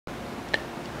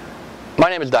My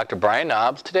name is Dr. Brian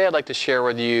Knobs. Today I'd like to share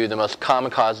with you the most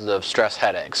common causes of stress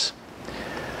headaches.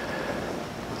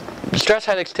 Stress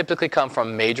headaches typically come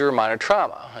from major or minor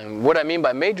trauma. And what I mean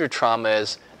by major trauma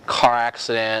is car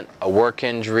accident, a work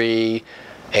injury,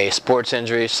 a sports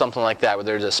injury, something like that, where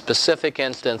there's a specific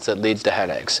instance that leads to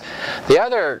headaches. The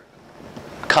other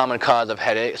common cause of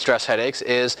stress headaches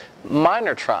is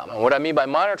minor trauma. What I mean by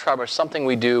minor trauma is something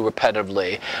we do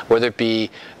repetitively, whether it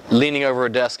be leaning over a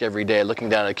desk every day, looking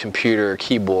down at a computer or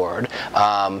keyboard,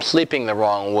 sleeping the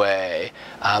wrong way,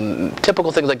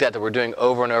 typical things like that that we're doing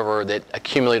over and over that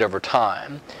accumulate over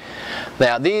time.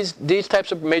 Now, these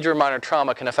types of major or minor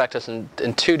trauma can affect us in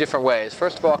two different ways.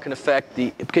 First of all, it can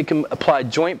apply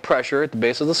joint pressure at the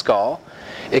base of the skull.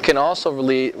 It can also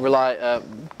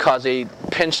cause a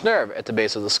pinched nerve at the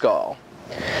base of the skull.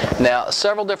 Now,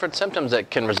 several different symptoms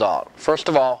that can result. First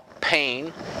of all,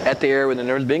 pain at the area where the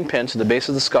nerve is being pinched at the base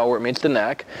of the skull where it meets the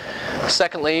neck.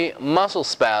 Secondly, muscle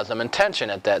spasm and tension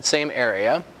at that same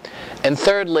area. And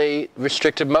thirdly,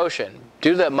 restricted motion.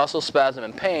 Due to that muscle spasm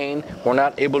and pain, we're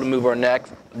not able to move our neck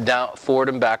down, forward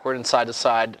and backward and side to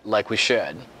side like we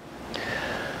should.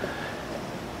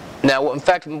 Now, in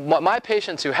fact, what my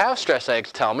patients who have stress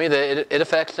headaches tell me that it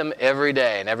affects them every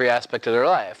day in every aspect of their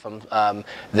life.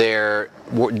 Their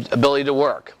ability to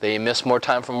work. They miss more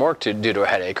time from work due to a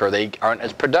headache, or they aren't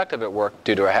as productive at work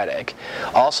due to a headache.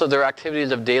 Also, their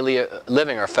activities of daily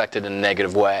living are affected in a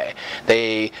negative way.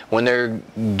 When they're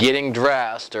getting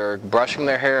dressed or brushing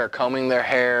their hair, or combing their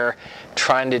hair,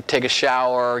 trying to take a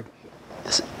shower,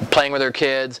 playing with their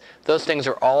kids, those things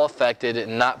are all affected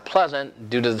and not pleasant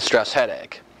due to the stress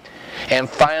headache. And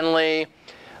finally,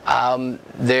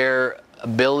 their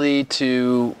ability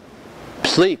to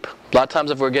sleep. A lot of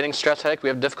times if we're getting stress headache, we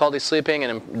have difficulty sleeping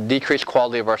and a decreased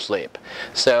quality of our sleep.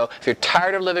 So if you're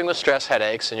tired of living with stress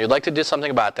headaches and you'd like to do something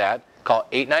about that, call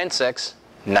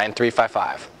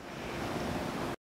 896-9355.